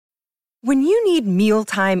When you need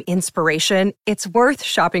mealtime inspiration, it's worth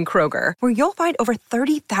shopping Kroger, where you'll find over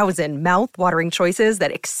 30,000 mouth-watering choices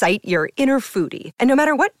that excite your inner foodie. And no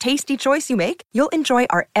matter what tasty choice you make, you'll enjoy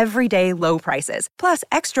our everyday low prices, plus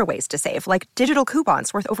extra ways to save, like digital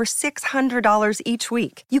coupons worth over $600 each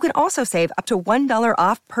week. You can also save up to $1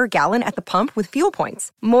 off per gallon at the pump with fuel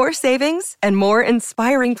points. More savings and more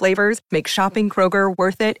inspiring flavors make shopping Kroger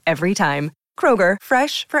worth it every time. Kroger,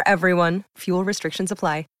 fresh for everyone. Fuel restrictions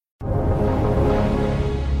apply.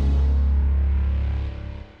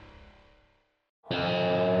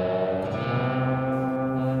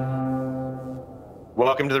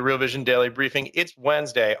 Welcome to the Real Vision Daily Briefing. It's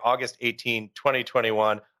Wednesday, August 18,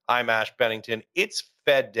 2021. I'm Ash Bennington. It's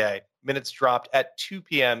Fed Day. Minutes dropped at 2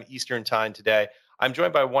 p.m. Eastern Time today. I'm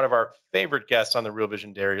joined by one of our favorite guests on the Real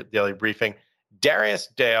Vision Daily Briefing, Darius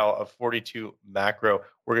Dale of 42 Macro.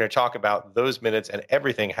 We're going to talk about those minutes and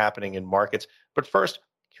everything happening in markets. But first,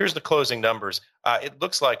 here's the closing numbers. It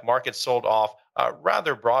looks like markets sold off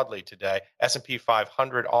rather broadly today. S&P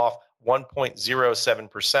 500 off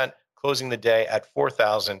 1.07%. Closing the day at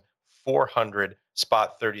 4,400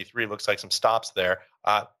 spot 33. Looks like some stops there.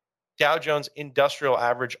 Dow Jones Industrial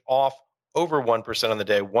Average off over 1% on the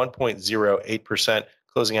day, 1.08%,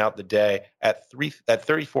 closing out the day at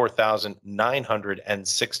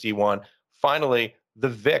 34,961. Finally, the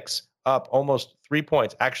VIX up almost 3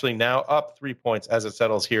 points, actually now up 3 points as it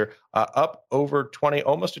settles here, up over 20,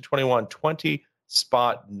 almost to 21,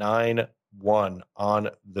 20.91 on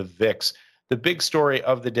the VIX. The big story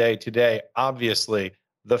of the day today, obviously,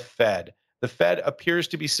 the Fed. The Fed appears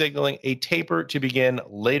to be signaling a taper to begin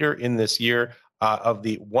later in this year of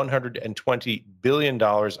the $120 billion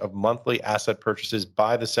of monthly asset purchases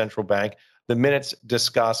by the central bank. The minutes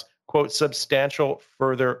discuss, quote, substantial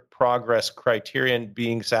further progress criterion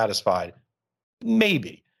being satisfied.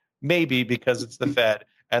 Maybe because it's the Fed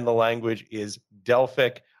and the language is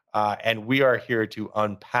Delphic. And we are here to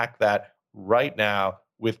unpack that right now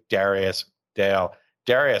with Darius Dale.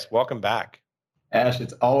 Darius, welcome back. Ash,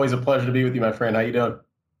 it's always a pleasure to be with you, my friend. How you doing?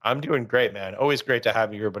 I'm doing great, man. Always great to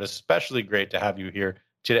have you here, but especially great to have you here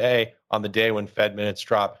today on the day when Fed minutes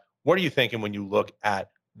drop. What are you thinking when you look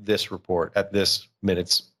at this report, at this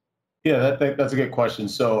minutes? Yeah, that's a good question.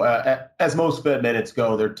 So as most Fed minutes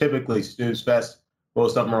go, they're typically snooze fest.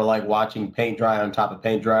 Most of them are like watching paint dry on top of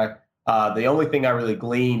paint dry. The only thing I really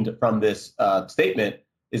gleaned from this statement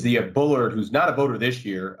is that you have Bullard, who's not a voter this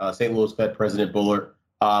year, St. Louis Fed President Bullard,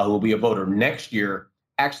 who will be a voter next year,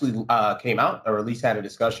 actually came out, or at least had a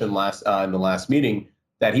discussion in the last meeting,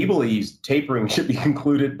 that he believes tapering should be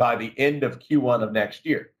concluded by the end of Q1 of next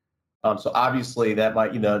year. So obviously that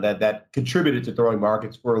might, that contributed to throwing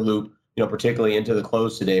markets for a loop, particularly into the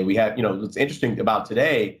close today. We had, what's interesting about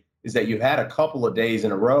today is that you've had a couple of days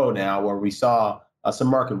in a row now where we saw some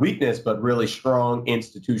market weakness, but really strong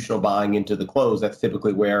institutional buying into the close. That's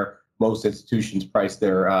typically where most institutions price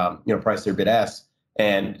their bid ask.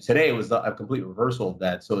 And today was a complete reversal of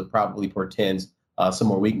that. So it probably portends some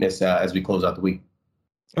more weakness as we close out the week.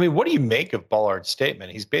 I mean, what do you make of Bullard's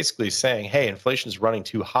statement? He's basically saying, hey, inflation is running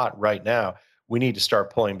too hot right now. We need to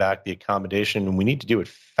start pulling back the accommodation, and we need to do it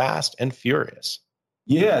fast and furious.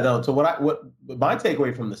 Yeah, no. So what my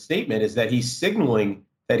takeaway from the statement is that he's signaling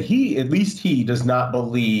that he does not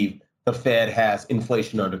believe the Fed has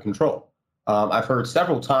inflation under control. I've heard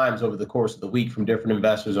several times over the course of the week from different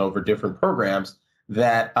investors over different programs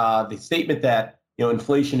that the statement that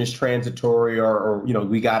inflation is transitory or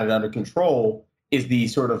we got it under control is the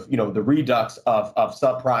sort of the redux of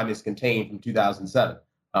subprime is contained from 2007.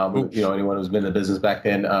 Anyone who's been in the business back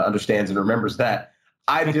then understands and remembers that.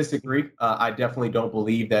 I disagree. I definitely don't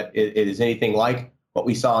believe that it is anything like what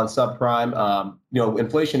we saw in subprime.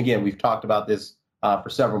 Inflation, again, we've talked about this for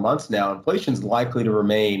several months now. Inflation is likely to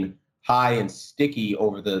remain high and sticky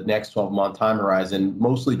over the next 12-month time horizon,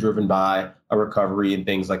 mostly driven by a recovery in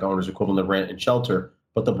things like owner's equivalent of rent and shelter.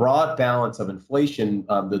 But the broad balance of inflation,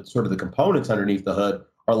 the components underneath the hood,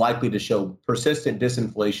 are likely to show persistent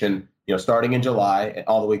disinflation, starting in July and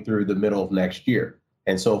all the way through the middle of next year.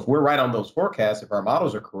 And so if we're right on those forecasts, if our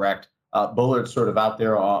models are correct, Bullard's sort of out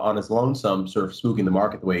there on his lonesome, sort of spooking the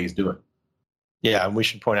market the way he's doing. Yeah, and we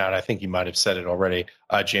should point out, I think you might have said it already,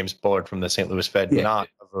 James Bullard from the St. Louis Fed, not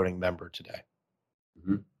a voting member today.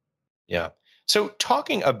 Mm-hmm. Yeah. So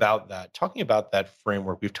talking about that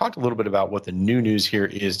framework, we've talked a little bit about what the new news here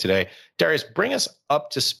is today. Darius, bring us up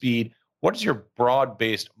to speed. What is your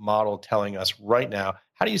broad-based model telling us right now?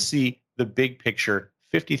 How do you see the big picture,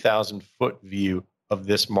 50,000-foot view of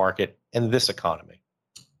this market and this economy?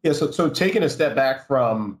 Yeah, so taking a step back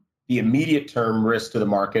from the immediate term risk to the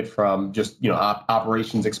market from just,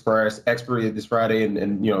 operations expiry this Friday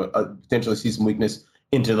and potentially see some weakness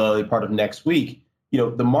into the early part of next week.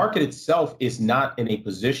 The market itself is not in a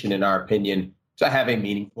position, in our opinion, to have a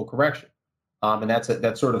meaningful correction. And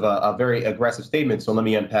that's sort of a very aggressive statement. So let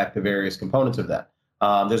me unpack the various components of that.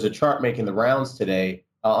 There's a chart making the rounds today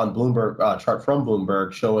on Bloomberg, chart from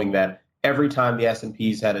Bloomberg, showing that every time the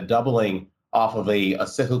S&P's had a doubling off of a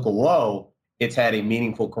cyclical low, it's had a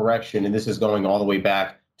meaningful correction. And this is going all the way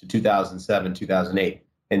back to 2007, 2008.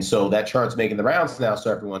 And so that chart's making the rounds now,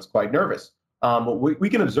 so everyone's quite nervous. But we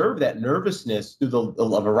can observe that nervousness through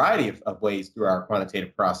a variety of ways through our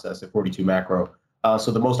quantitative process at 42 Macro.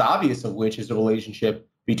 So the most obvious of which is the relationship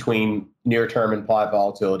between near-term implied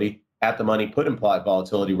volatility, at-the-money put implied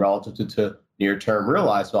volatility relative to near-term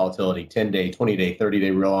realized volatility, 10-day, 20-day,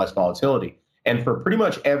 30-day realized volatility. And for pretty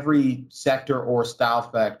much every sector or style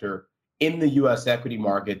factor in the U.S. equity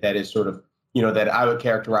market that is sort of, that I would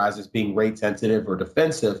characterize as being rate sensitive or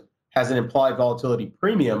defensive, has an implied volatility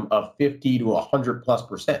premium of 50 to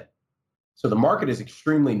 100+%. So the market is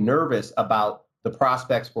extremely nervous about the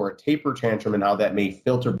prospects for a taper tantrum and how that may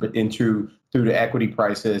filter through to equity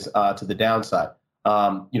prices to the downside.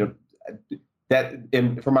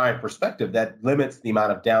 That, from my perspective, that limits the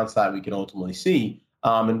amount of downside we can ultimately see.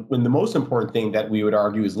 And when the most important thing that we would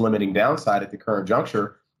argue is limiting downside at the current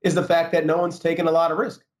juncture is the fact that no one's taken a lot of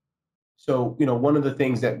risk. So, one of the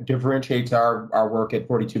things that differentiates our work at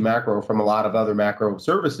 42 Macro from a lot of other macro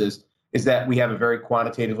services is that we have a very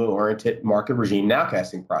quantitatively oriented market regime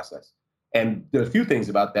nowcasting process. And there are a few things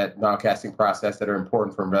about that nowcasting process that are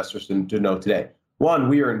important for investors to know today. One,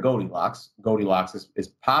 we are in Goldilocks. Goldilocks is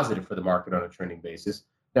positive for the market on a trending basis.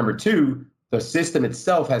 Number two, the system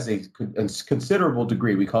itself has a considerable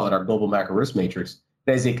degree, we call it our global macro risk matrix,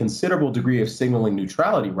 that has a considerable degree of signaling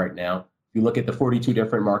neutrality right now. If you look at the 42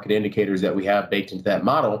 different market indicators that we have baked into that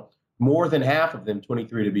model, more than half of them,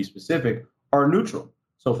 23 to be specific, are neutral.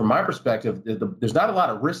 So from my perspective, there's not a lot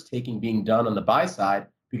of risk-taking being done on the buy side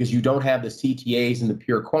because you don't have the CTAs and the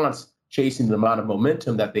pure quants chasing the amount of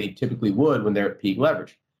momentum that they typically would when they're at peak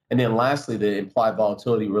leverage. And then lastly, the implied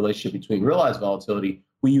volatility relationship between realized volatility,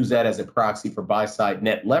 we use that as a proxy for buy-side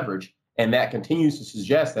net leverage. And that continues to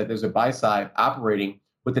suggest that there's a buy-side operating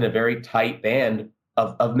within a very tight band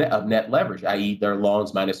of net leverage, i.e. their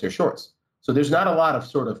longs minus their shorts. So there's not a lot of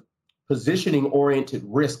sort of positioning-oriented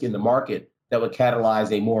risk in the market that would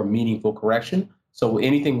catalyze a more meaningful correction. So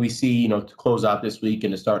anything we see, to close out this week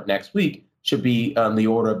and to start next week should be on the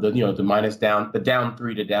order of the down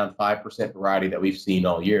 3 to down 5% variety that we've seen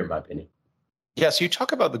all year, in my opinion. Yeah, so you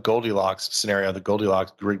talk about the Goldilocks scenario, the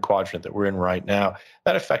Goldilocks grid quadrant that we're in right now.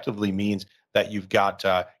 That effectively means that you've got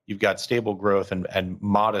stable growth and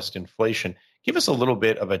modest inflation. Give us a little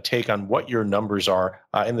bit of a take on what your numbers are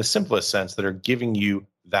in the simplest sense that are giving you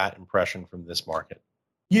that impression from this market.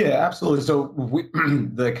 Yeah, absolutely. So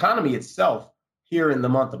the economy itself here in the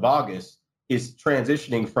month of August is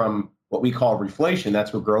transitioning from what we call reflation.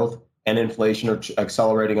 That's where growth and inflation are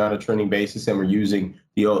accelerating on a trending basis, and we're using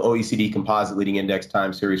the OECD Composite Leading Index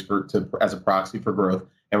time series as a proxy for growth,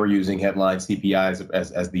 and we're using headline CPI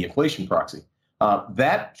as the inflation proxy.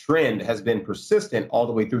 That trend has been persistent all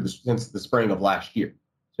the way through since the spring of last year.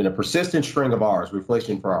 It's been a persistent string of ours,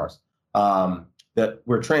 reflation for ours. That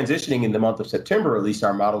we're transitioning in the month of September, at least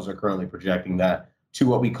our models are currently projecting that, to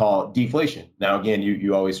what we call deflation. Now, again,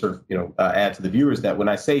 you always sort of add to the viewers that when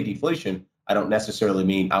I say deflation, I don't necessarily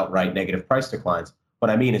mean outright negative price declines. What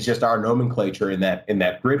I mean is just our nomenclature in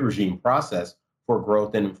that grid regime process for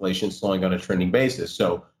growth and inflation slowing on a trending basis.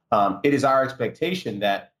 So it is our expectation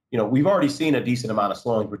that we've already seen a decent amount of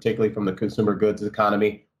slowing, particularly from the consumer goods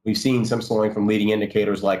economy. We've seen some slowing from leading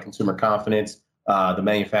indicators like consumer confidence, the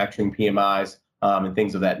manufacturing PMIs, and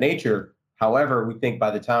things of that nature. However, we think by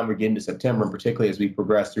the time we get into September, and particularly as we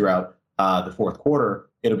progress throughout the fourth quarter,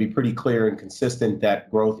 it'll be pretty clear and consistent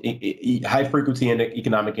that growth, high-frequency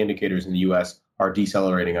economic indicators in the U.S. are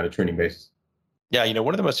decelerating on a trending basis. Yeah,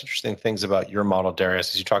 one of the most interesting things about your model,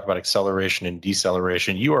 Darius, is you talk about acceleration and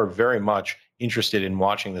deceleration. You are very much interested in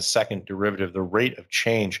watching the second derivative, the rate of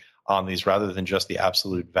change on these, rather than just the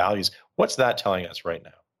absolute values. What's that telling us right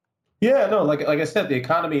now? Yeah, no, like I said, the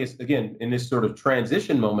economy is, again, in this sort of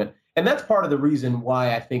transition moment. And that's part of the reason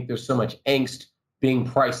why I think there's so much angst being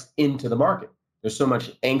priced into the market. There's so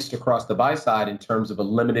much angst across the buy side in terms of a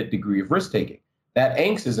limited degree of risk taking. That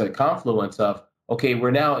angst is a confluence of, okay,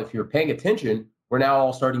 we're now, if you're paying attention, we're now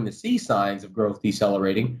all starting to see signs of growth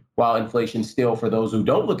decelerating, while inflation still, for those who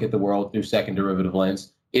don't look at the world through second derivative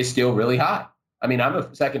lens, is still really high. I mean, I'm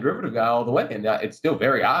a second derivative guy all the way, and it's still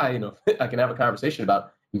very high. I can have a conversation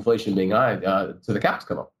about inflation being high to the cows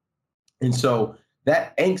come up. And so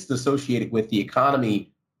that angst associated with the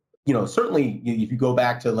economy, certainly if you go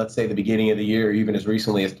back to, let's say, the beginning of the year, even as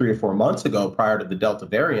recently as 3 or 4 months ago, prior to the Delta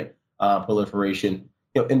variant proliferation,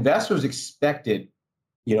 investors expected,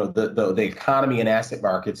 the economy and asset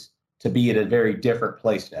markets to be at a very different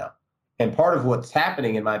place now. And part of what's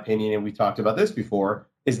happening, in my opinion, and we talked about this before,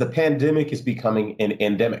 is the pandemic is becoming an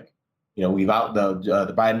endemic. The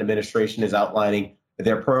Biden administration is outlining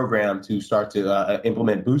their program to start to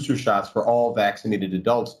implement booster shots for all vaccinated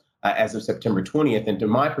adults as of September 20th. And from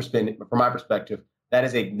my perspective, that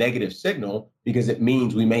is a negative signal because it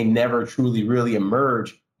means we may never truly, really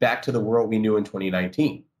emerge back to the world we knew in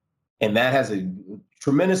 2019. And that has a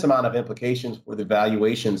tremendous amount of implications for the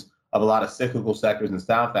valuations of a lot of cyclical sectors and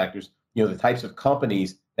style factors, the types of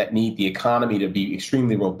companies that need the economy to be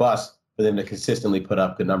extremely robust for them to consistently put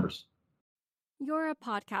up good numbers. You're a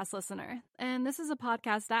podcast listener, and this is a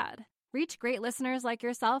podcast ad. Reach great listeners like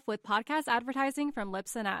yourself with podcast advertising from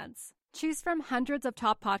Libsyn Ads. Choose from hundreds of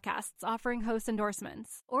top podcasts offering host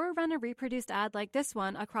endorsements, or run a reproduced ad like this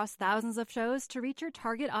one across thousands of shows to reach your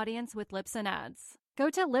target audience with Libsyn Ads. Go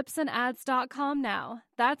to libsynads.com now.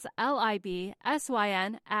 That's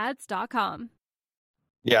LIBSYN ads.com.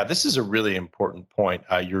 Yeah, this is a really important point,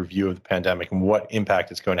 your view of the pandemic and what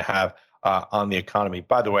impact it's going to have on the economy.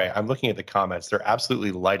 By the way, I'm looking at the comments. They're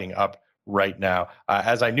absolutely lighting up right now,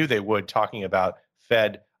 as I knew they would, talking about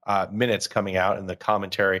Fed minutes coming out and the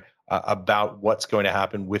commentary about what's going to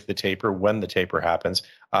happen with the taper when the taper happens.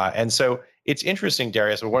 And so it's interesting,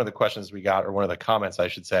 Darius, one of the questions we got, or one of the comments, I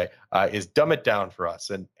should say, is dumb it down for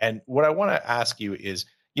us. And what I want to ask you is,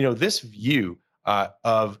 this view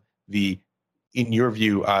of in your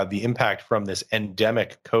view, the impact from this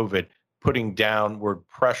endemic COVID putting downward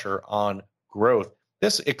pressure on growth.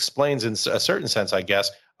 This explains, in a certain sense, I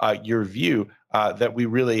guess, your view that we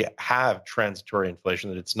really have transitory inflation,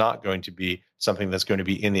 that it's not going to be something that's going to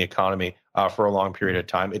be in the economy for a long period of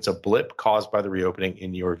time. It's a blip caused by the reopening,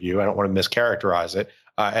 in your view. I don't want to mischaracterize it.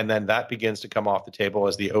 And then that begins to come off the table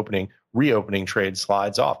as the reopening trade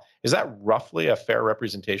slides off. Is that roughly a fair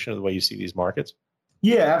representation of the way you see these markets?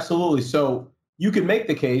 Yeah, absolutely. So you can make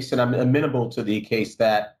the case, and I'm amenable to the case,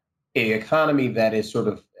 that an economy that is sort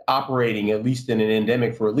of operating, at least in an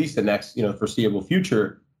endemic for at least the next foreseeable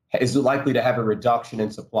future, is likely to have a reduction in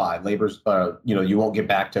supply. Labor's, you won't get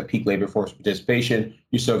back to peak labor force participation.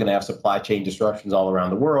 You're still going to have supply chain disruptions all around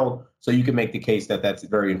the world. So you can make the case that that's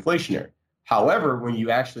very inflationary. However, when you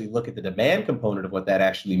actually look at the demand component of what that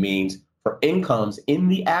actually means for incomes in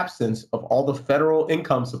the absence of all the federal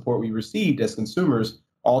income support we received as consumers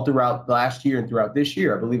all throughout last year and throughout this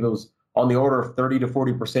year, I believe it was on the order of 30 to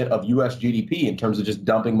 40% of U.S. GDP in terms of just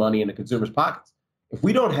dumping money into consumers' pockets. If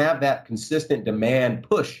we don't have that consistent demand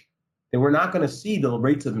push, then we're not going to see the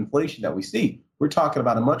rates of inflation that we see. We're talking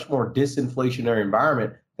about a much more disinflationary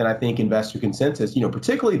environment than I think investor consensus,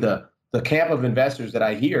 particularly the camp of investors that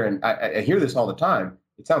I hear, and I hear this all the time.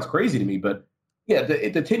 It sounds crazy to me, but yeah,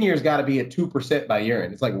 the 10 years got to be at 2% by year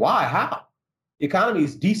end. It's like, why? How? The economy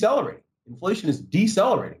is decelerating. Inflation is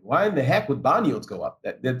decelerating. Why in the heck would bond yields go up?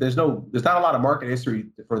 There's not a lot of market history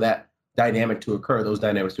for that dynamic to occur, those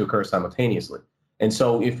dynamics to occur simultaneously. And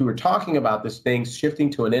so if we were talking about this thing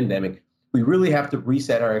shifting to an endemic, we really have to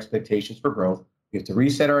reset our expectations for growth. We have to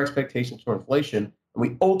reset our expectations for inflation. And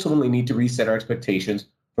we ultimately need to reset our expectations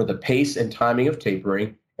for the pace and timing of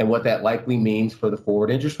tapering and what that likely means for the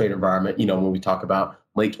forward interest rate environment, when we talk about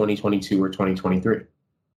late 2022 or 2023.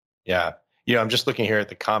 Yeah. I'm just looking here at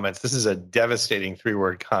the comments. This is a devastating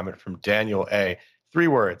 3-word comment from Daniel A. 3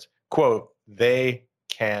 words, quote, "They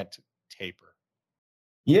can't taper."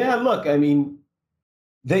 Yeah, look, I mean,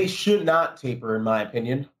 they should not taper, in my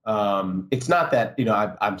opinion. It's not that,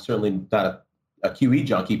 I'm certainly not a QE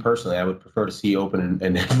junkie personally. I would prefer to see open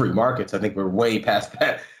in every markets. I think we're way past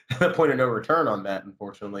that point of no return on that,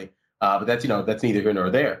 unfortunately. But that's neither here nor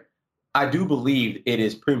there. I do believe it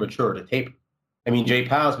is premature to taper. I mean, Jay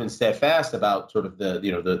Powell's been steadfast about sort of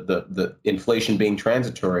the inflation being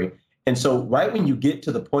transitory. And so right when you get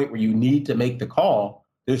to the point where you need to make the call,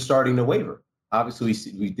 they're starting to waver. Obviously,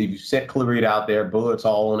 we've sent Cleary out there, Bullitt's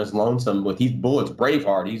all on his lonesome. With Bullitt's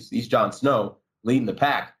Braveheart, he's Jon Snow leading the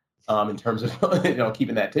pack in terms of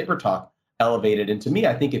keeping that taper talk elevated. And to me,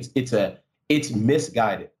 I think it's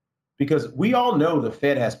misguided because we all know the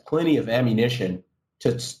Fed has plenty of ammunition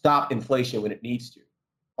to stop inflation when it needs to.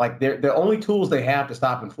 Like the only tools they have to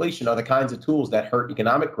stop inflation are the kinds of tools that hurt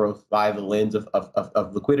economic growth via the lens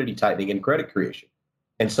of liquidity tightening and credit creation.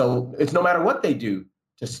 And so it's no matter what they do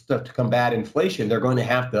to combat inflation, they're going to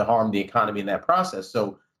have to harm the economy in that process.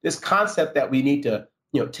 So this concept that we need to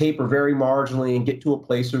taper very marginally and get to a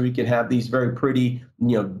place where we can have these very pretty,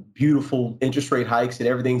 beautiful interest rate hikes and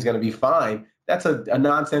everything's going to be fine. That's a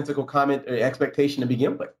nonsensical comment or expectation to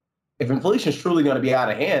begin with. If inflation is truly going to be out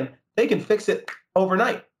of hand, they can fix it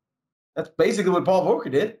overnight. That's basically what Paul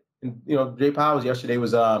Volcker did. And, Jay Powell yesterday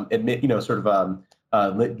was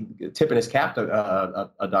tipping his cap to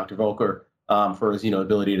Dr. Volcker for his,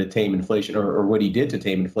 ability to tame inflation or what he did to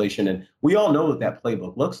tame inflation. And we all know what that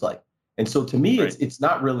playbook looks like. And so to me, Right. it's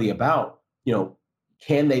not really about,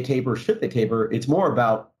 can they taper, should they taper? It's more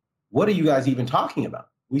about what are you guys even talking about?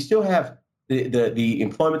 We still have the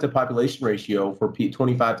employment to population ratio for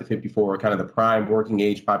 25 to 54, kind of the prime working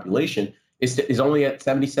age population, is only at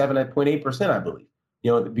 77.8%, I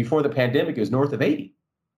believe. Before the pandemic, it was north of 80.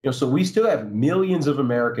 So we still have millions of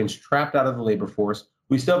Americans trapped out of the labor force.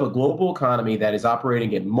 We still have a global economy that is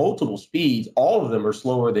operating at multiple speeds. All of them are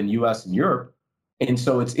slower than U.S. and Europe. And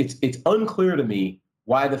so it's unclear to me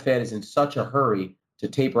why the Fed is in such a hurry to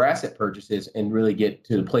taper asset purchases and really get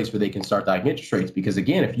to the place where they can start hiking interest rates. Because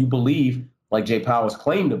again, if you believe, like Jay Powell's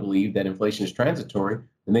claimed to believe, that inflation is transitory,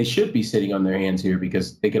 then they should be sitting on their hands here,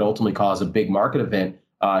 because they could ultimately cause a big market event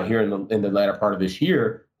here in the latter part of this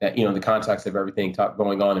year. That, the context of everything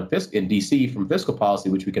going on in DC from fiscal policy,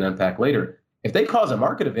 which we can unpack later. If they cause a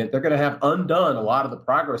market event, they're going to have undone a lot of the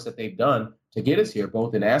progress that they've done to get us here,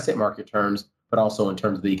 both in asset market terms, but also in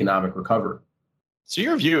terms of the economic recovery. So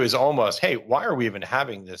your view is almost, hey, why are we even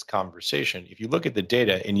having this conversation? If you look at the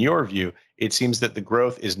data, in your view, it seems that the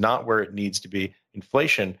growth is not where it needs to be.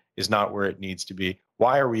 Inflation is not where it needs to be.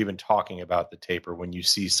 Why are we even talking about the taper when you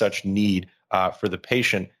see such need for the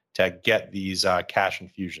patient to get these cash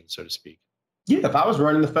infusions, so to speak? Yeah, if I was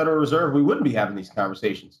running the Federal Reserve, we wouldn't be having these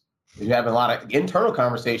conversations. We'd be having a lot of internal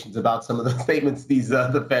conversations about some of the statements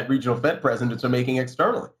the regional Fed presidents are making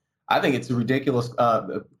externally. I think it's a ridiculous.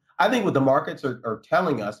 I think what the markets are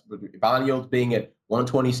telling us, with bond yields being at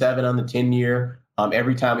 127 on the 10-year,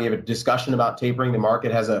 every time we have a discussion about tapering, the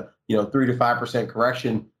market has a 3 to 5%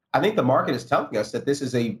 correction. I think the market is telling us that this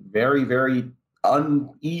is a very, very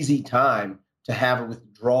uneasy time to have a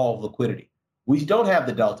withdrawal of liquidity. We don't have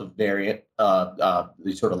the Delta variant, the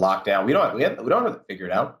sort of lockdown. We don't have it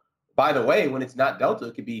figured out. By the way, when it's not Delta,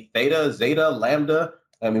 it could be Theta, Zeta, Lambda.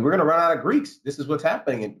 I mean, we're going to run out of Greeks. This is what's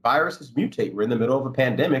happening. And viruses mutate. We're in the middle of a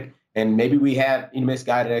pandemic, and maybe we had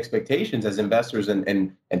misguided expectations as investors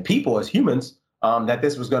and people, as humans, that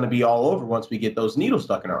this was going to be all over once we get those needles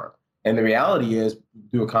stuck in our arm. And the reality is,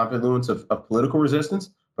 through a confluence of political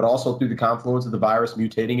resistance, but also through the confluence of the virus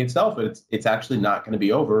mutating itself, it's actually not going to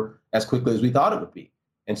be over as quickly as we thought it would be.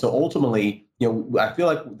 And so ultimately, I feel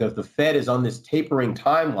like the Fed is on this tapering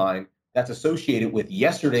timeline that's associated with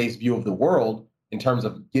yesterday's view of the world in terms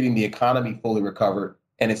of getting the economy fully recovered.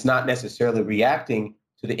 And it's not necessarily reacting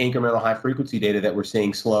to the incremental high frequency data that we're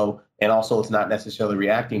seeing slow. And also it's not necessarily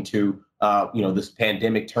reacting to, this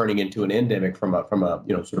pandemic turning into an endemic from a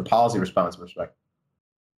sort of policy response perspective.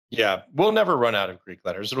 Yeah, we'll never run out of Greek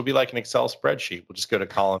letters. It'll be like an Excel spreadsheet. We'll just go to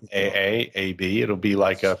column AA, AB. It'll be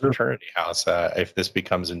like a fraternity house if this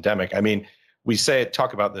becomes endemic. I mean, we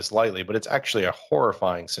talk about this lightly, but it's actually a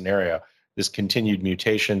horrifying scenario. This continued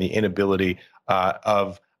mutation, the inability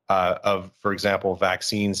of, for example,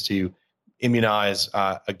 vaccines to immunize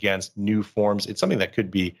against new forms. It's something that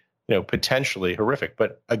could be, potentially horrific.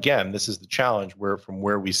 But again, this is the challenge from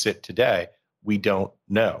where we sit today, we don't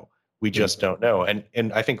know. We just don't know.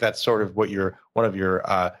 And I think that's sort of what one of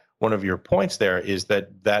your points there is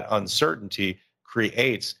that uncertainty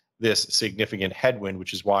creates this significant headwind,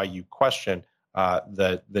 which is why you question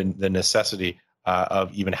the necessity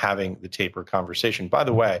of even having the taper conversation. By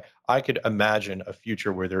the way, I could imagine a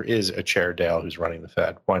future where there is a Chair Dale who's running the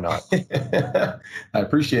Fed. Why not? I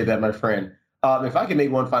appreciate that, my friend. If I can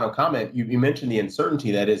make one final comment, you mentioned the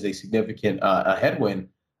uncertainty that is a significant headwind.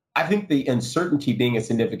 I think the uncertainty being a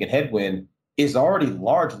significant headwind is already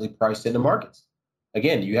largely priced into markets.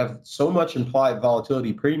 Again, you have so much implied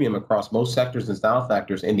volatility premium across most sectors and style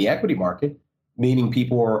factors in the equity market, meaning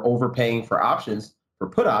people are overpaying for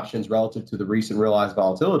put options relative to the recent realized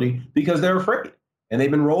volatility because they're afraid. And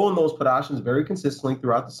they've been rolling those put options very consistently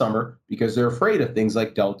throughout the summer because they're afraid of things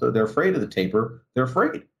like Delta. They're afraid of the taper. They're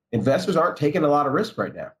afraid. Investors aren't taking a lot of risk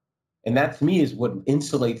right now. And that, to me, is what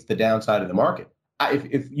insulates the downside of the market.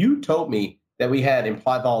 If you told me that we had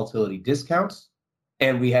implied volatility discounts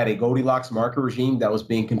and we had a Goldilocks market regime that was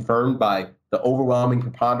being confirmed by the overwhelming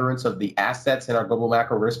preponderance of the assets in our global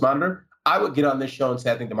macro risk monitor, I would get on this show and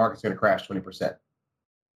say, I think the market's going to crash 20%.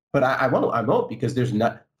 But I won't because there's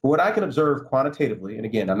not, for what I can observe quantitatively, and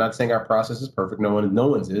again, I'm not saying our process is perfect, no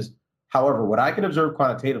one's is. However, what I can observe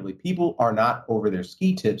quantitatively, people are not over their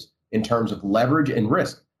ski tips in terms of leverage and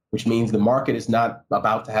risk, which means the market is not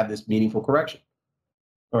about to have this meaningful correction,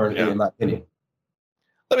 or in my opinion.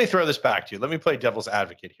 Let me throw this back to you. Let me play devil's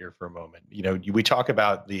advocate here for a moment. We talk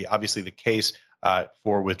about obviously the case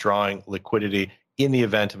for withdrawing liquidity in the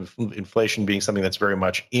event of inflation being something that's very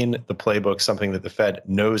much in the playbook, something that the Fed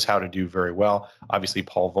knows how to do very well. Obviously,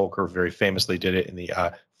 Paul Volcker very famously did it in the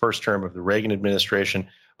first term of the Reagan administration.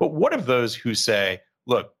 But what of those who say,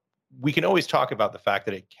 look, we can always talk about the fact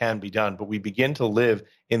that it can be done, but we begin to live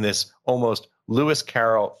in this almost Lewis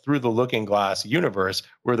Carroll through the looking glass universe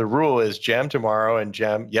where the rule is jam tomorrow and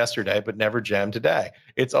jam yesterday, but never jam today.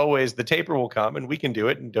 It's always the taper will come and we can do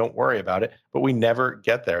it and don't worry about it, but we never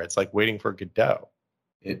get there. It's like waiting for Godot.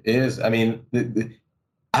 It is. I mean,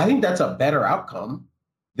 I think that's a better outcome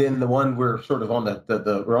than the one we're sort of on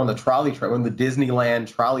we're on the trolley track, on the Disneyland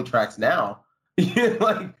trolley tracks now.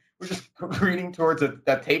 Like we're just careening towards a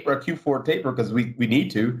taper, a Q4 taper, because we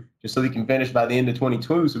need to, just so we can finish by the end of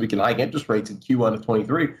 22, so we can hike interest rates in Q1 of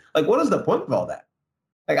 23. Like, what is the point of all that?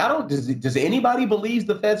 Like, does anybody believe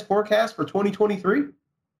the Fed's forecast for 2023?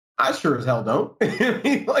 I sure as hell don't. I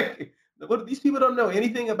mean, like, these people don't know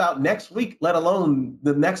anything about next week, let alone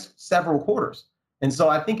the next several quarters. And so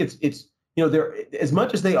I think it's they're, as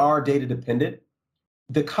much as they are data dependent,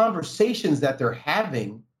 the conversations that they're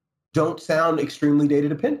having don't sound extremely data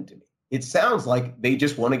dependent to me. It sounds like they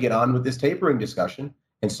just want to get on with this tapering discussion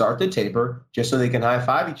and start the taper just so they can high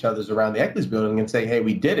five each other's around the equities building and say, hey,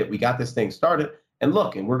 we did it. We got this thing started. And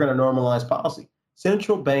look, and we're going to normalize policy.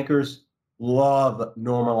 Central bankers love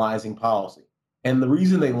normalizing policy. And the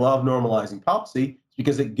reason they love normalizing policy is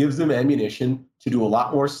because it gives them ammunition to do a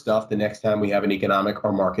lot more stuff the next time we have an economic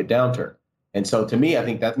or market downturn. And so to me, I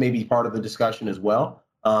think that may be part of the discussion as well.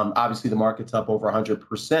 Obviously, the market's up over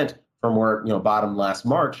 100% from where bottom last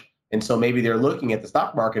March. And so maybe they're looking at the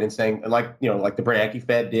stock market and saying, like the Bernanke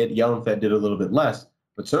Fed did, Yellen Fed did a little bit less,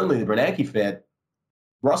 but certainly the Bernanke Fed,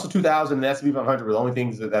 Russell 2000 and S&P 500 were the only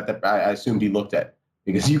things that I assumed he looked at,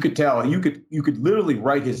 because you could tell, you could literally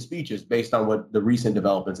write his speeches based on what the recent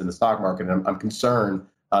developments in the stock market. And I'm concerned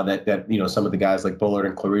that some of the guys like Bullard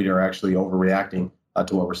and Clarita are actually overreacting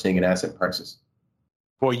to what we're seeing in asset prices.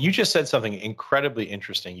 Boy, you just said something incredibly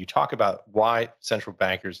interesting. You talk about why central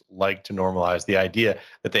bankers like to normalize the idea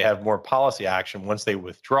that they have more policy action once they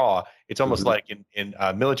withdraw. It's almost like in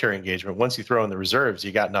military engagement, once you throw in the reserves,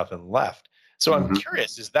 you got nothing left. So I'm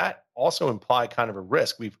curious, does that also imply kind of a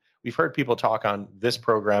risk? We've heard people talk on this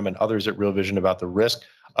program and others at Real Vision about the risk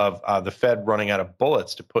of the Fed running out of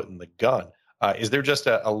bullets to put in the gun. Is there just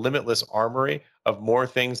a limitless armory of more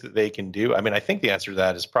things that they can do? I mean, I think the answer to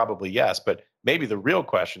that is probably yes, but maybe the real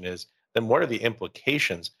question is, then what are the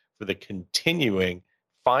implications for the continuing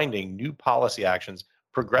finding new policy actions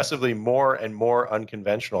progressively more and more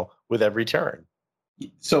unconventional with every turn?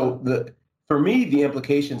 So for me, the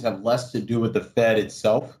implications have less to do with the Fed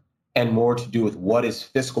itself and more to do with what is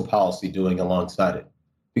fiscal policy doing alongside it.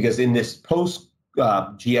 Because in this post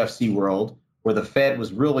GFC world, where the Fed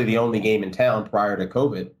was really the only game in town prior to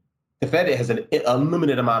COVID, the Fed has an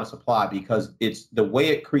unlimited amount of supply because it's the way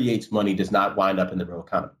it creates money does not wind up in the real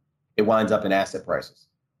economy. It winds up in asset prices.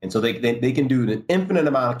 And so they can do an infinite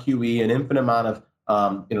amount of QE, an infinite amount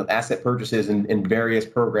of asset purchases and various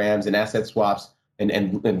programs and asset swaps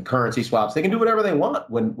and currency swaps. They can do whatever they want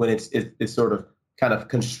when it's sort of kind of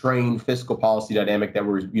constrained fiscal policy dynamic that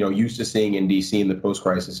we're used to seeing in DC in the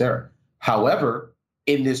post-crisis era. However,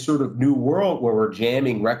 in this sort of new world where we're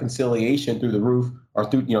jamming reconciliation through the roof, or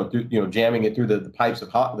through jamming it through the pipes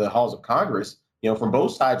of the halls of Congress, from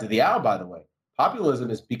both sides of the aisle, by the way, populism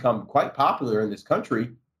has become quite popular in this country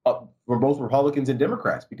for both Republicans and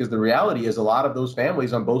Democrats, because the reality is a lot of those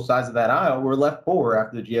families on both sides of that aisle were left poor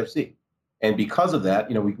after the GFC. And because of that,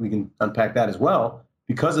 we can unpack that as well.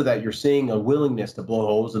 Because of that, you're seeing a willingness to blow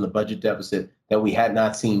holes in the budget deficit that we had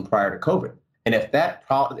not seen prior to COVID. And if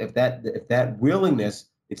that willingness,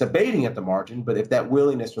 it's abating at the margin, but if that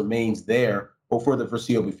willingness remains there for the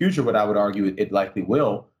foreseeable future, what I would argue it likely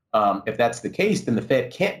will, if that's the case, then the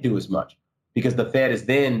Fed can't do as much, because the Fed is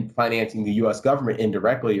then financing the U.S. government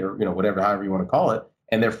indirectly, or however you want to call it,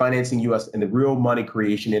 and they're financing U.S. and the real money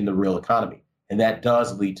creation in the real economy, and that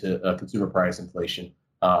does lead to consumer price inflation,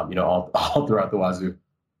 all throughout the wazoo,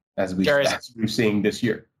 as we've seen this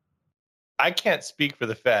year. I can't speak for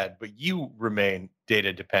the Fed, but you remain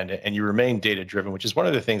data dependent and you remain data driven, which is one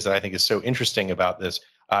of the things that I think is so interesting about this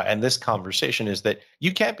and this conversation, is that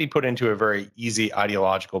you can't be put into a very easy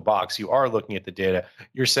ideological box. You are looking at the data.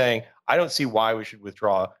 You're saying, I don't see why we should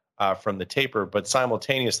withdraw from the taper, but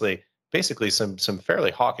simultaneously, basically some fairly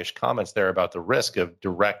hawkish comments there about the risk of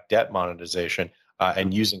direct debt monetization.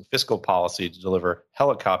 and using fiscal policy to deliver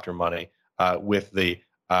helicopter money with the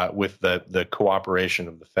cooperation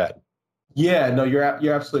of the Fed. Yeah, no, you're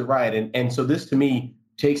absolutely right. And so this to me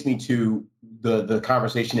takes me to the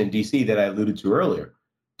conversation in DC that I alluded to earlier.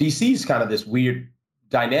 DC is kind of this weird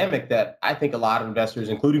dynamic that I think a lot of investors,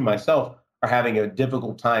 including myself, are having a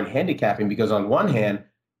difficult time handicapping, because on one hand,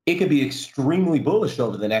 it could be extremely bullish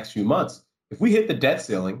over the next few months. If we hit the debt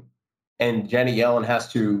ceiling and Janet Yellen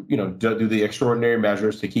has to, do the extraordinary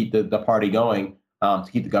measures to keep the party going, to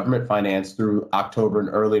keep the government financed through October and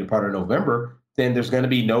early part of November, then there's going to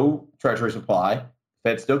be no treasury supply.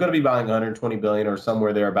 Fed's still going to be buying 120 billion or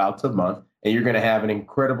somewhere thereabouts a month, and you're going to have an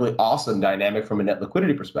incredibly awesome dynamic from a net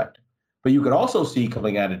liquidity perspective. But you could also see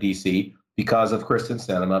coming out of DC, because of Kyrsten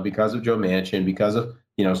Sinema, because of Joe Manchin, because of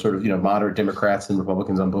moderate Democrats and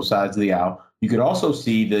Republicans on both sides of the aisle, you could also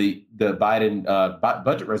see the Biden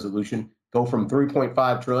budget resolution go from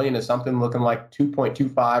 3.5 trillion to something looking like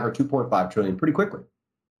 2.25 or 2.5 trillion pretty quickly.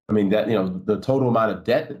 I mean, that the total amount of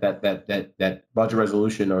debt that budget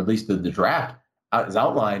resolution, or at least the draft, is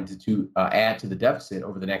outlined to add to the deficit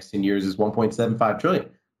over the next 10 years is 1.75 trillion.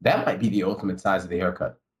 That might be the ultimate size of the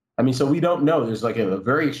haircut. I mean, so we don't know. There's like a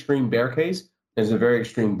very extreme bear case. There's a very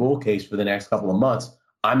extreme bull case for the next couple of months.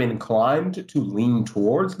 I'm inclined to lean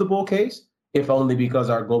towards the bull case, if only because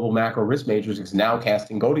our global macro risk matrix is now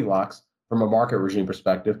casting Goldilocks from a market regime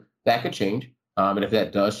perspective. That could change. And if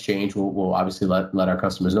that does change, we'll obviously let our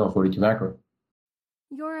customers know at 42 Macro.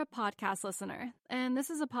 You're a podcast listener, and this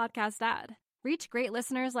is a podcast ad. Reach great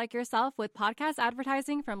listeners like yourself with podcast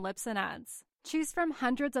advertising from Libsyn Ads. Choose from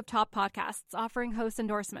hundreds of top podcasts offering host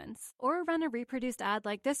endorsements, or run a reproduced ad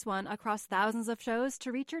like this one across thousands of shows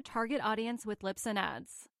to reach your target audience with Libsyn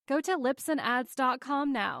Ads. Go to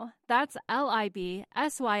libsynads.com now. That's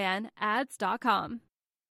LIBSYN ads.com.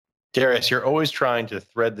 Darius, you're always trying to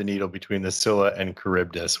thread the needle between the Scylla and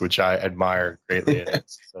Charybdis, which I admire greatly.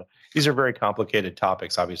 So these are very complicated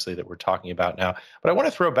topics, obviously, that we're talking about now. But I want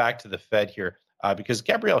to throw back to the Fed here because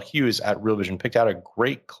Gabrielle Hughes at Real Vision picked out a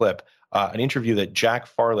great clip, an interview that Jack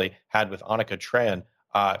Farley had with Annika Tran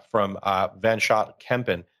from Van Schott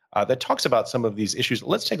Kempen that talks about some of these issues.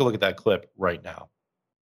 Let's take a look at that clip right now.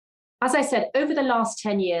 As I said, over the last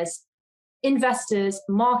 10 years, investors,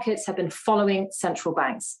 markets have been following central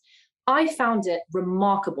banks. I found it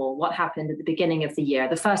remarkable what happened at the beginning of the year,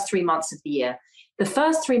 the first 3 months of the year. The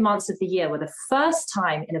first 3 months of the year were the first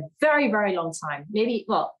time in a very, very long time, maybe,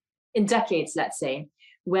 in decades, let's say,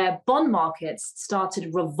 where bond markets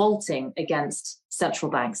started revolting against central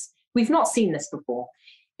banks. We've not seen this before.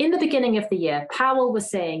 In the beginning of the year, Powell was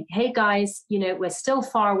saying, hey guys, we're still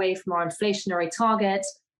far away from our inflationary target.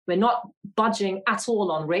 We're not budging at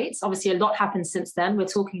all on rates. Obviously, a lot happened since then. We're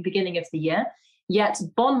talking beginning of the year. Yet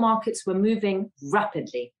bond markets were moving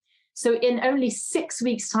rapidly. So in only 6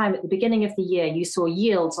 weeks' time at the beginning of the year, you saw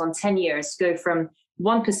yields on 10 years go from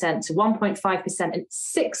 1% to 1.5% in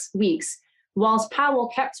 6 weeks, whilst Powell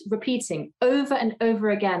kept repeating over and over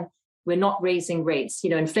again, we're not raising rates.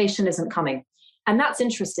 Inflation isn't coming. And that's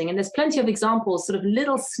interesting. And there's plenty of examples, sort of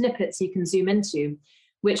little snippets you can zoom into,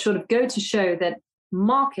 which sort of go to show that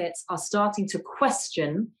markets are starting to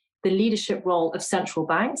question the leadership role of central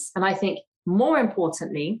banks. And I think more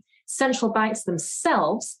importantly, central banks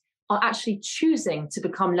themselves are actually choosing to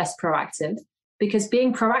become less proactive because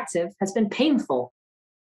being proactive has been painful.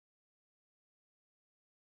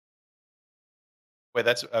 Wait,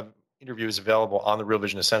 that's interview is available on the Real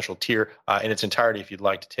Vision Essential tier in its entirety if you'd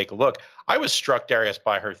like to take a look. I was struck, Darius,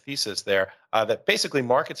 by her thesis there that basically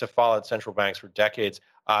markets have followed central banks for decades,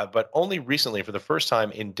 but only recently, for the first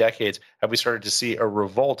time in decades, have we started to see a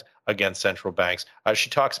revolt against central banks. She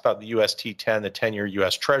talks about the US T10, the 10-year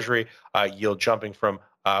US Treasury yield jumping from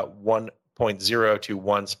 1.0 to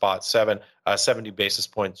 1.7, 70 basis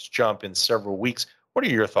points jump in several weeks. What are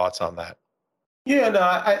your thoughts on that? Yeah, no,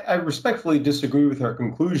 I respectfully disagree with her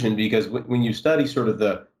conclusion because when you study sort of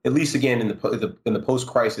at least again in the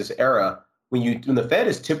post-crisis era, when the Fed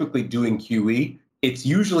is typically doing QE, it's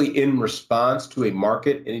usually in response to a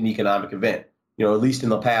market and an economic event. At least in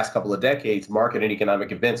the past couple of decades, market and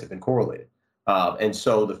economic events have been correlated, and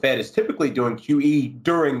so the Fed is typically doing QE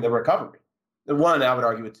during the recovery. The one, I would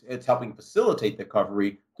argue, it's helping facilitate the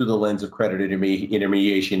recovery through the lens of credit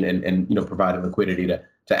intermediation and providing liquidity to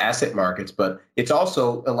asset markets, but it's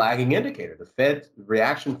also a lagging indicator. The Fed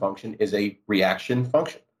reaction function is a reaction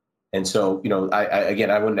function. And so, I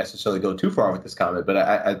wouldn't necessarily go too far with this comment, but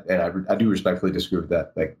I do respectfully disagree with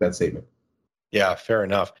that statement. Yeah, fair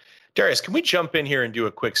enough. Darius, can we jump in here and do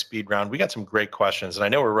a quick speed round? We got some great questions, and I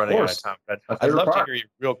know we're running out of time, but I'd love to hear you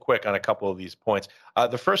real quick on a couple of these points.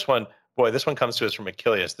 The first one, Boy, this one comes to us from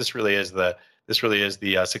Achilles. This really is the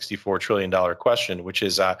 $64 trillion question, which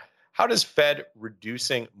is how does Fed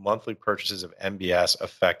reducing monthly purchases of MBS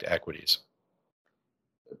affect equities?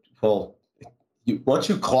 Well, once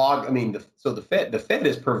you clog, the Fed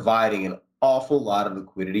is providing an awful lot of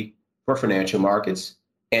liquidity for financial markets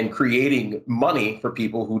and creating money for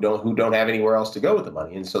people who don't have anywhere else to go with the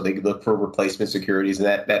money, and so they look for replacement securities, and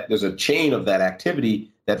that there's a chain of that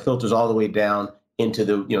activity that filters all the way down into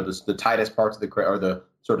the tightest parts of the credit, or the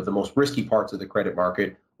sort of the most risky parts of the credit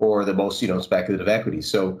market, or the most speculative equities.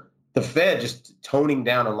 So the Fed just toning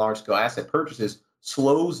down on large scale asset purchases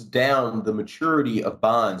slows down the maturity of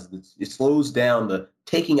bonds. It slows down the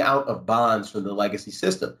taking out of bonds from the legacy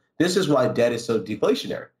system. This is why debt is so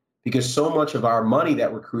deflationary, because so much of our money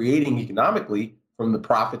that we're creating economically from the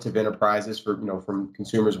profits of enterprises from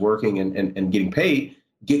consumers working and getting paid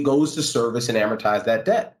goes to service and amortize that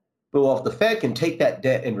debt. But if the Fed can take that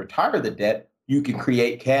debt and retire the debt, you can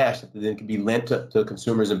create cash that then can be lent to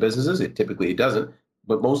consumers and businesses. It typically doesn't,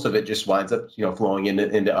 but most of it just winds up flowing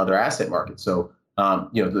into other asset markets. So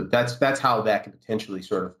that's how that could potentially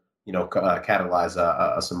sort of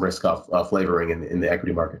catalyze some risk off flavoring in the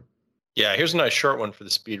equity market. Yeah, here's a nice short one for the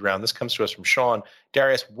speed round. This comes to us from Sean.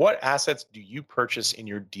 Darius, what assets do you purchase in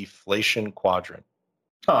your deflation quadrant?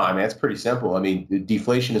 It's pretty simple.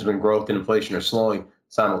 Deflation is when growth and inflation are slowing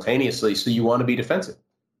simultaneously, so you want to be defensive.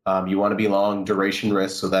 You want to be long duration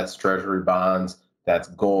risk, so that's treasury bonds, that's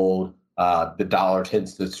gold. The dollar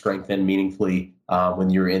tends to strengthen meaningfully when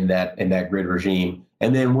you're in that grid regime.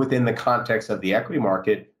 And then within the context of the equity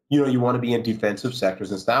market, you want to be in defensive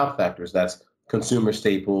sectors and style factors. That's consumer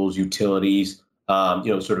staples, utilities. I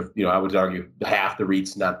would argue half the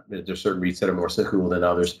REITs. There's certain REITs that are more cyclical than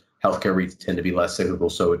others. Healthcare REITs tend to be less cyclical,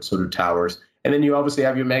 so do towers. And then you obviously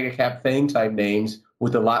have your mega cap FANG type names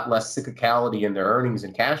with a lot less cyclicality in their earnings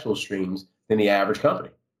and cash flow streams than the average company.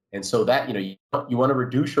 And so that, you want to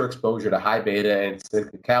reduce your exposure to high beta and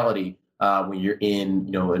cyclicality when you're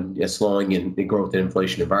in a slowing in growth and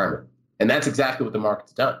inflation environment. And that's exactly what the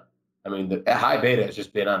market's done. The high beta has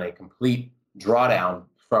just been on a complete drawdown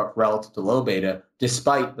relative to low beta,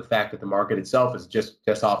 despite the fact that the market itself is just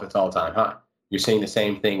off its all-time high. You're seeing the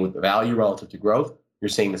same thing with the value relative to growth. You're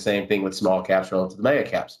seeing the same thing with small caps relative to mega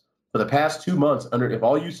caps. For the past 2 months, if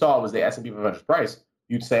all you saw was the S&P 500 price,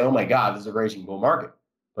 you'd say, oh my God, this is a raging bull market.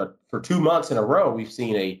 But for 2 months in a row, we've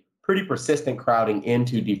seen a pretty persistent crowding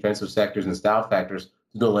into defensive sectors and style factors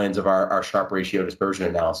through the lens of our Sharpe ratio dispersion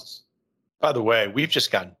analysis. By the way, we've just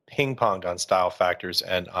gotten ping-ponged on style factors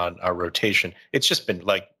and on our rotation. It's just been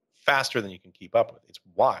faster than you can keep up with. It's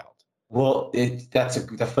wild. Well, that's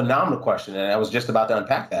a phenomenal question, and I was just about to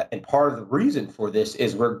unpack that. And part of the reason for this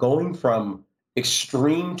is we're going from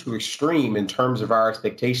extreme to extreme in terms of our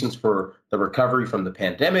expectations for the recovery from the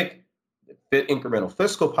pandemic, the incremental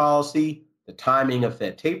fiscal policy, the timing of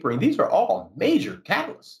Fed tapering. These are all major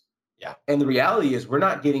catalysts. Yeah. And the reality is we're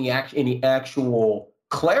not getting any actual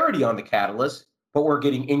clarity on the catalyst, but we're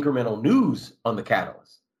getting incremental news on the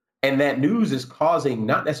catalyst. And that news is causing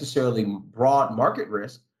not necessarily broad market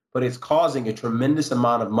risk, but it's causing a tremendous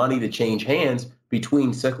amount of money to change hands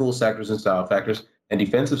between cyclical sectors and style factors and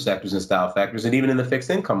defensive sectors and style factors. And even in the fixed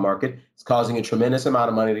income market, it's causing a tremendous amount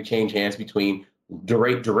of money to change hands between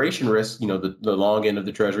duration risk, the long end of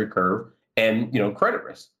the treasury curve, and, credit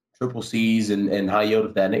risk, triple C's and high yield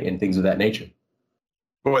of that and things of that nature.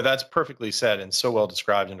 Boy, that's perfectly said and so well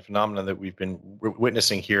described, and a phenomenon that we've been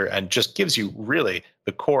witnessing here, and just gives you really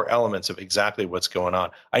the core elements of exactly what's going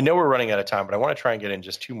on. I know we're running out of time, but I want to try and get in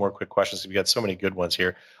just 2 more quick questions. We've got so many good ones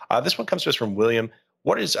here. This one comes to us from William.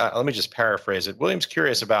 What is, let me just paraphrase it. William's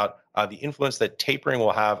curious about the influence that tapering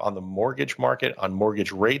will have on the mortgage market, on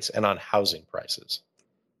mortgage rates, and on housing prices.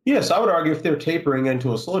 Yes, I would argue if they're tapering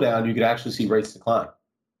into a slowdown, you could actually see rates decline.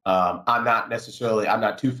 I'm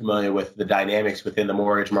not too familiar with the dynamics within the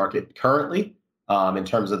mortgage market currently in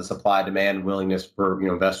terms of the supply, demand, and willingness for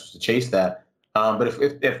investors to chase that. But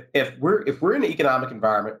if we're in an economic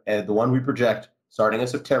environment, and the one we project starting in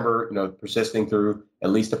September, persisting through at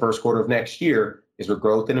least the first quarter of next year, is where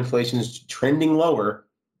growth and inflation is trending lower,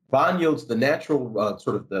 bond yields, the natural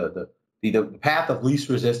sort of the path of least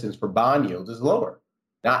resistance for bond yields is lower,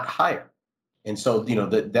 not higher. And so,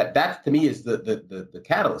 that to me is the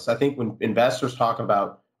catalyst. I think when investors talk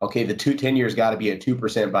about, okay, the 10 years got to be at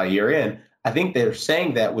 2% by year end, I think they're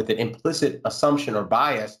saying that with an implicit assumption or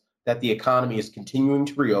bias that the economy is continuing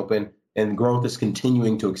to reopen and growth is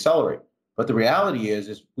continuing to accelerate. But the reality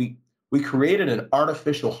is we created an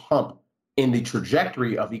artificial hump in the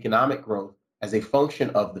trajectory of economic growth as a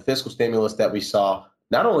function of the fiscal stimulus that we saw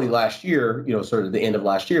not only last year, sort of the end of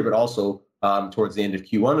last year, but also towards the end of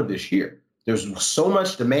Q1 of this year. There's so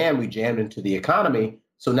much demand we jammed into the economy.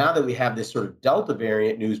 So now that we have this sort of Delta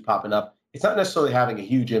variant news popping up, it's not necessarily having a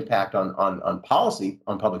huge impact on policy,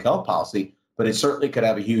 on public health policy, but it certainly could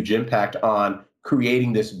have a huge impact on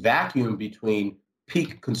creating this vacuum between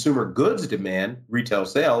peak consumer goods demand, retail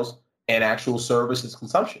sales, and actual services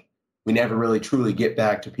consumption. We never really truly get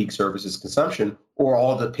back to peak services consumption, or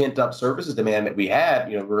all the pent up services demand that we had.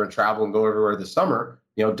 We're going to travel and go everywhere this summer,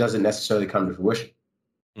 doesn't necessarily come to fruition.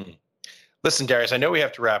 Mm. Listen, Darius, I know we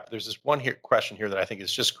have to wrap. There's this one question here that I think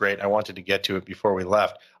is just great. I wanted to get to it before we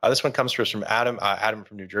left. This one comes to us from Adam, Adam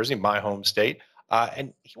from New Jersey, my home state.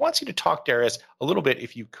 And he wants you to talk, Darius, a little bit,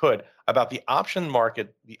 if you could, about the options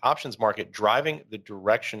market driving the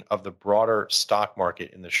direction of the broader stock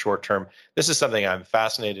market in the short term. This is something I'm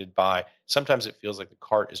fascinated by. Sometimes it feels like the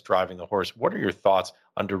cart is driving the horse. What are your thoughts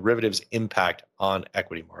on derivatives' impact on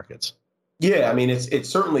equity markets? Yeah, I mean, it's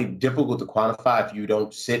certainly difficult to quantify if you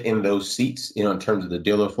don't sit in those seats, in terms of the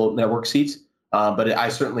dealer float network seats. But I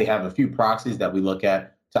certainly have a few proxies that we look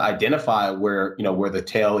at to identify where the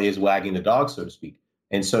tail is wagging the dog, so to speak.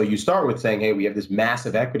 And so you start with saying, hey, we have this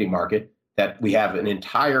massive equity market, that we have an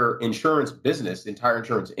entire insurance business, entire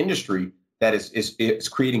insurance industry that is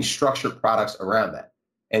creating structured products around that.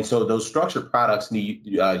 And so those structured products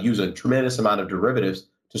use a tremendous amount of derivatives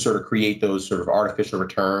to sort of create those sort of artificial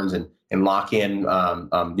returns and lock in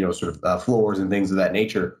floors and things of that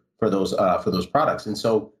nature for those products. And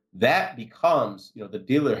so that becomes the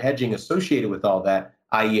dealer hedging associated with all that,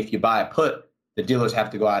 i.e., if you buy a put, the dealers have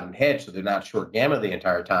to go out and hedge so they're not short gamma the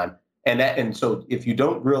entire time. And so if you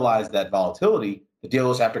don't realize that volatility, the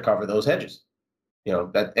dealers have to cover those hedges.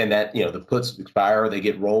 The puts expire, they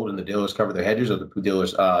get rolled, and the dealers cover their hedges, or the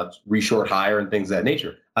dealers reshort higher and things of that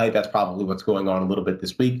nature. I think that's probably what's going on a little bit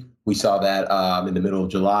this week. We saw that in the middle of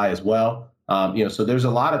July as well. So there's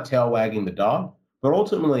a lot of tail wagging the dog, but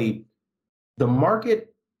ultimately, the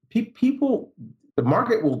market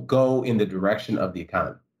will go in the direction of the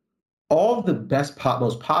economy. All of the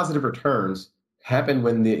most positive returns happen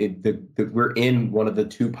when we're in one of the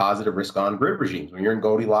two positive risk-on grid regimes. When you're in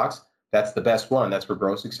Goldilocks, that's the best one. That's where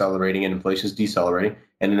growth's accelerating and inflation is decelerating.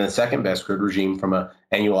 And then the second best grid regime from an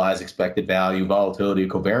annualized expected value, volatility,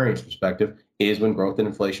 covariance perspective is when growth and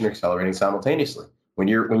inflation are accelerating simultaneously. When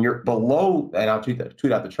you're below, and I'll tweet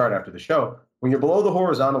out the chart after the show, when you're below the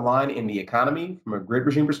horizontal line in the economy from a grid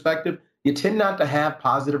regime perspective, you tend not to have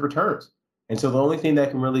positive returns. And so the only thing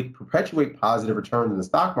that can really perpetuate positive returns in the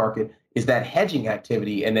stock market is that hedging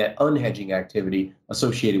activity and that unhedging activity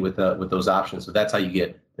associated with those options. So that's how you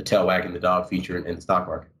get the tail wagging the dog feature in the stock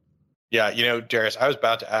market. Yeah, Darius, I was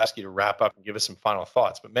about to ask you to wrap up and give us some final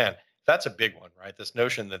thoughts, but man, that's a big one, right? This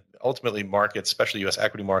notion that ultimately markets, especially U.S.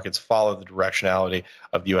 equity markets, follow the directionality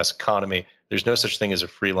of the U.S. economy. There's no such thing as a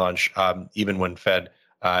free lunch, even when Fed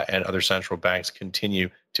and other central banks continue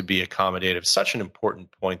to be accommodative. Such an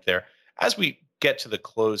important point there. As we get to the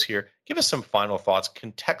close here, give us some final thoughts.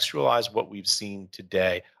 Contextualize what we've seen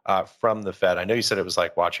today from the Fed. I know you said it was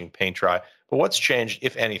like watching paint dry, but what's changed,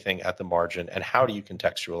 if anything, at the margin, and how do you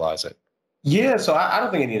contextualize it? Yeah, so I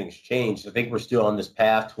don't think anything's changed. I think we're still on this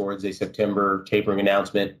path towards a September tapering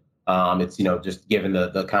announcement. It's just given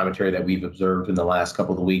the commentary that we've observed in the last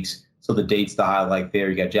couple of weeks. So the dates to highlight there,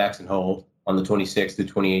 you got Jackson Hole on the 26th to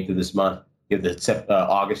 28th of this month. You have the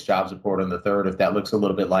August jobs report on the 3rd. If that looks a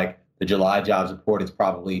little bit like the July jobs report, it's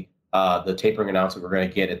probably the tapering announcement we're going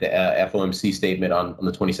to get at the FOMC statement on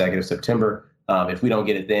the 22nd of September. If we don't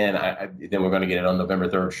get it then we're going to get it on November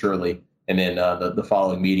 3rd, surely. And then the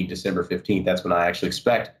following meeting, December 15th, that's when I actually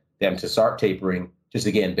expect them to start tapering, just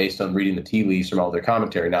again, based on reading the tea leaves from all their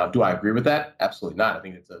commentary. Now, do I agree with that? Absolutely not. I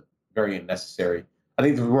think it's a very unnecessary. I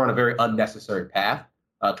think that we're on a very unnecessary path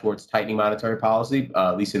towards tightening monetary policy,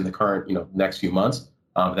 at least in the current, next few months.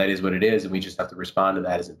 That is what it is, and we just have to respond to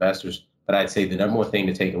that as investors. But I'd say the number one thing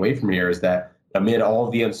to take away from here is that amid all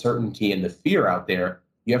of the uncertainty and the fear out there,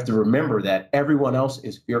 you have to remember that everyone else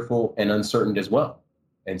is fearful and uncertain as well.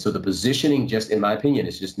 And so the positioning, just in my opinion,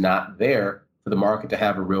 is just not there for the market to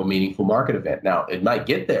have a real meaningful market event. Now, it might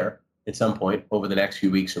get there at some point over the next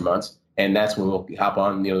few weeks or months, and that's when we'll hop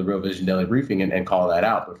on the Real Vision Daily Briefing and call that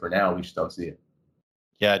out. But for now, we just don't see it.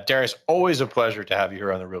 Yeah, Darius, always a pleasure to have you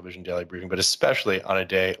here on the Real Vision Daily Briefing, but especially on a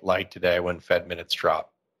day like today when Fed minutes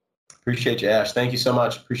drop. Appreciate you, Ash. Thank you so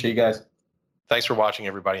much. Appreciate you guys. Thanks for watching,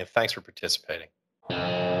 everybody, and thanks for participating.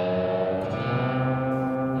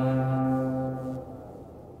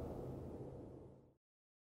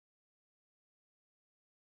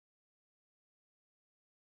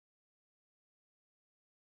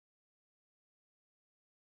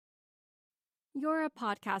 You're a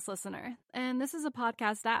podcast listener, and this is a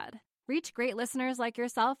podcast ad. Reach great listeners like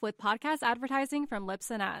yourself with podcast advertising from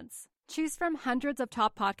Libsyn Ads. Choose from hundreds of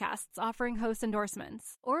top podcasts offering host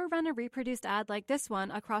endorsements, or run a reproduced ad like this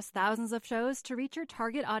one across thousands of shows to reach your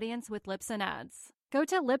target audience with Libsyn Ads. Go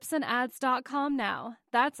to libsynads.com now.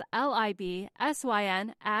 That's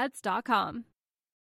LIBSYN ads.com.